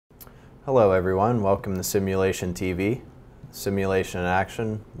Hello everyone, welcome to Simulation TV, Simulation in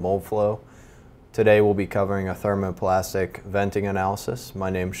Action, Moldflow. Today we'll be covering a thermoplastic venting analysis.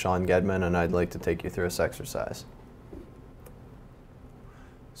 My name is Shawn Gedman and I'd like to take you through this exercise.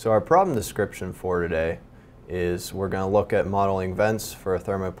 So our problem description for today is we're going to look at modeling vents for a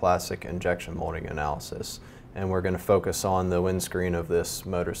thermoplastic injection molding analysis, and we're going to focus on the windscreen of this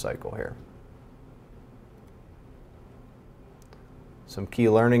motorcycle here. Some key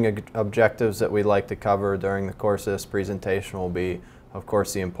learning objectives that we'd like to cover during the course of this presentation will be, of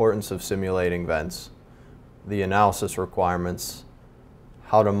course, the importance of simulating vents, the analysis requirements,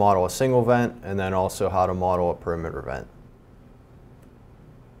 how to model a single vent, and then also how to model a perimeter vent.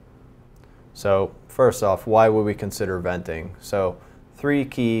 So first off, why would we consider venting? So 3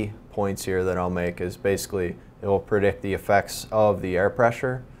 key points here that I'll make is basically it will predict the effects of the air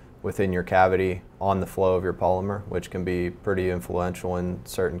pressure within your cavity on the flow of your polymer, which can be pretty influential in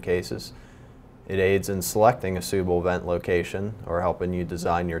certain cases. It aids in selecting a suitable vent location or helping you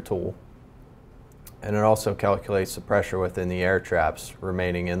design your tool. And it also calculates the pressure within the air traps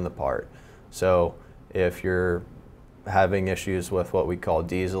remaining in the part. So if you're having issues with what we call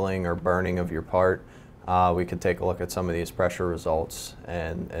dieseling or burning of your part, we could take a look at some of these pressure results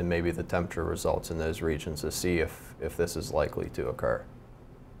and maybe the temperature results in those regions to see if this is likely to occur.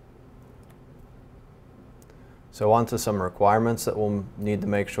 So on to some requirements that we'll need to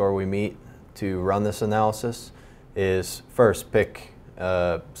make sure we meet to run this analysis is first pick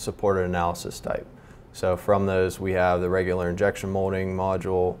a supported analysis type. So from those we have the regular injection molding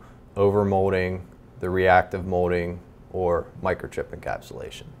module, overmolding, the reactive molding, or microchip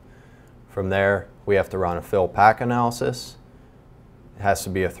encapsulation. From there we have to run a fill pack analysis. It has to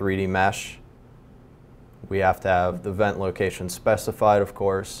be a 3D mesh. We have to have the vent location specified, of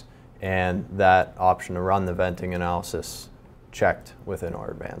course, and that option to run the venting analysis checked within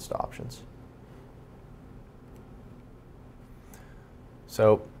our advanced options.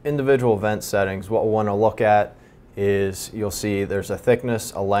 So individual vent settings, what we want to look at is you'll see there's a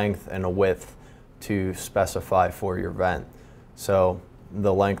thickness, a length, and a width to specify for your vent. So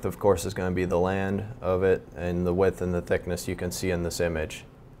the length, of course, is going to be the land of it, and the width and the thickness you can see in this image.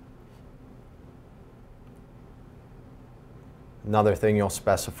 Another thing you'll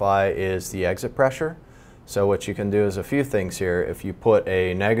specify is the exit pressure. So what you can do is a few things here. If you put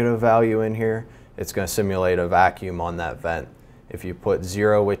a negative value in here, it's going to simulate a vacuum on that vent. If you put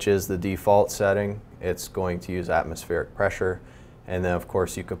 0, which is the default setting, it's going to use atmospheric pressure. And then of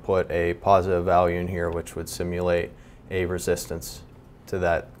course you could put a positive value in here, which would simulate a resistance to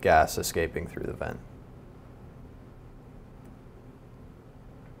that gas escaping through the vent.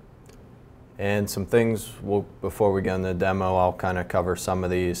 And some things, before we get into the demo, I'll kind of cover some of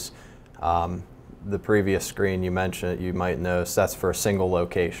these. The previous screen you mentioned, you might notice that's for a single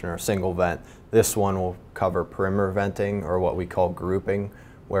location or a single vent. This one will cover perimeter venting, or what we call grouping,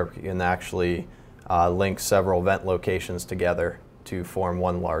 where we can actually link several vent locations together to form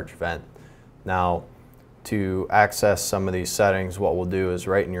one large vent. Now, to access some of these settings, what we'll do is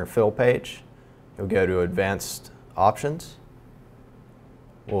right in your fill page, you'll go to Advanced Options.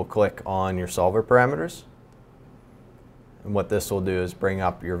 We'll click on your solver parameters, and what this will do is bring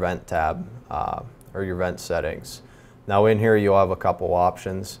up your vent tab or your vent settings. Now in here you'll have a couple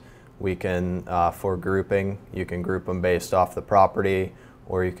options. We can, for grouping, you can group them based off the property,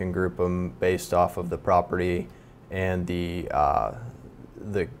 or you can group them based off of the property and the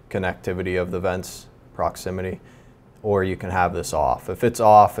connectivity of the vents, proximity, or you can have this off. If it's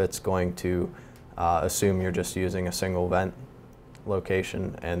off, it's going to assume you're just using a single vent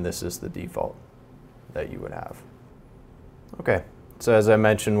location, and this is the default that you would have. Okay, so as I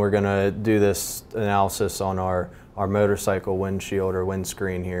mentioned, we're going to do this analysis on our motorcycle windshield or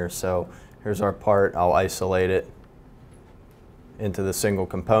windscreen here. So here's our part. I'll isolate it into the single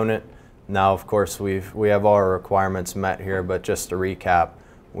component. Now of course we have all our requirements met here, but just to recap,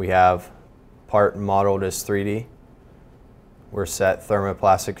 we have part modeled as 3D. We're set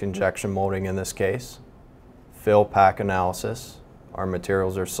thermoplastic injection molding in this case. Fill pack analysis. Our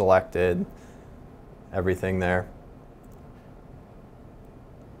materials are selected, everything there.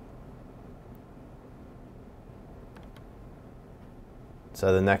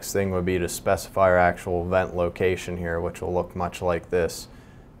 So the next thing would be to specify our actual vent location here, which will look much like this.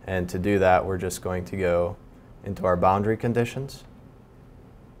 And to do that, we're just going to go into our boundary conditions.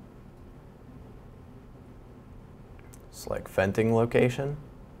 Select venting location.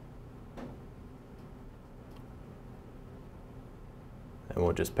 And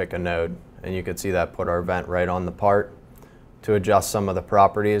we'll just pick a node, and you can see that put our vent right on the part. To adjust some of the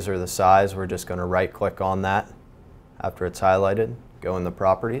properties or the size, we're just going to right click on that after it's highlighted, go in the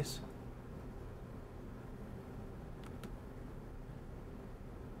properties,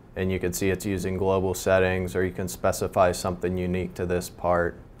 and you can see it's using global settings, or you can specify something unique to this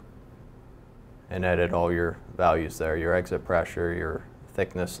part and edit all your values there, your exit pressure, your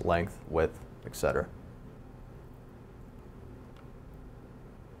thickness, length, width, etc.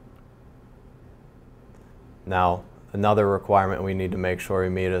 Now, another requirement we need to make sure we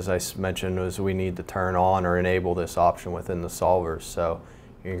meet, as I mentioned, is we need to turn on or enable this option within the solvers. So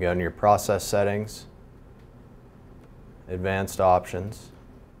you can go into your process settings, advanced options,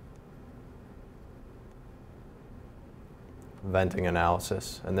 venting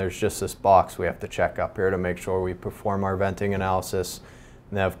analysis, and there's just this box we have to check up here to make sure we perform our venting analysis.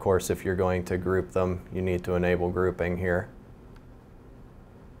 And then of course, if you're going to group them, you need to enable grouping here.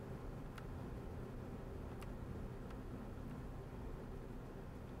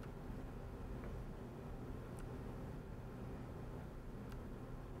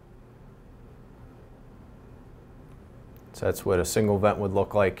 So that's what a single vent would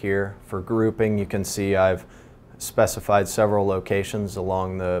look like here. For grouping, you can see I've specified several locations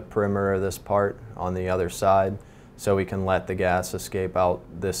along the perimeter of this part on the other side, so we can let the gas escape out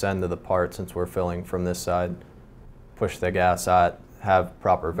this end of the part since we're filling from this side. Push the gas out, have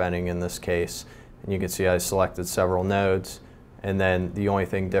proper venting in this case. And you can see I selected several nodes, and then the only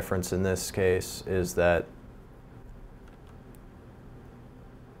thing difference in this case is that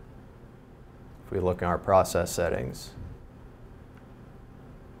if we look in our process settings,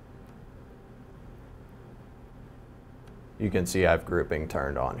 you can see I have grouping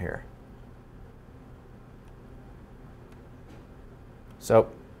turned on here. So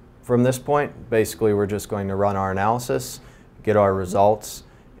from this point, basically we're just going to run our analysis, get our results,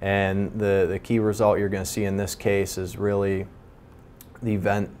 and the key result you're going to see in this case is really the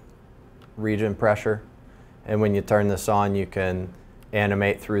vent region pressure. And when you turn this on, you can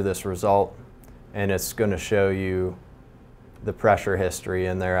animate through this result, and it's going to show you the pressure history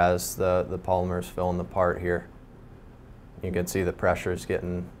in there as the polymers fill in the part here. You can see the pressure is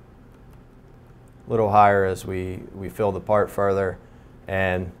getting a little higher as we fill the part further.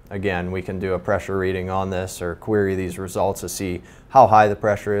 And again, we can do a pressure reading on this or query these results to see how high the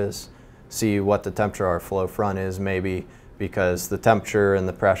pressure is, see what the temperature our flow front is maybe, because the temperature and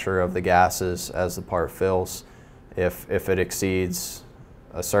the pressure of the gases as the part fills, if it exceeds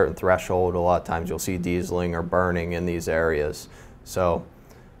a certain threshold, a lot of times you'll see dieseling or burning in these areas. So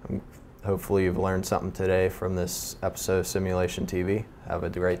hopefully you've learned something today from this episode of Simulation TV. Have a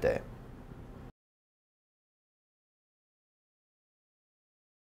great day.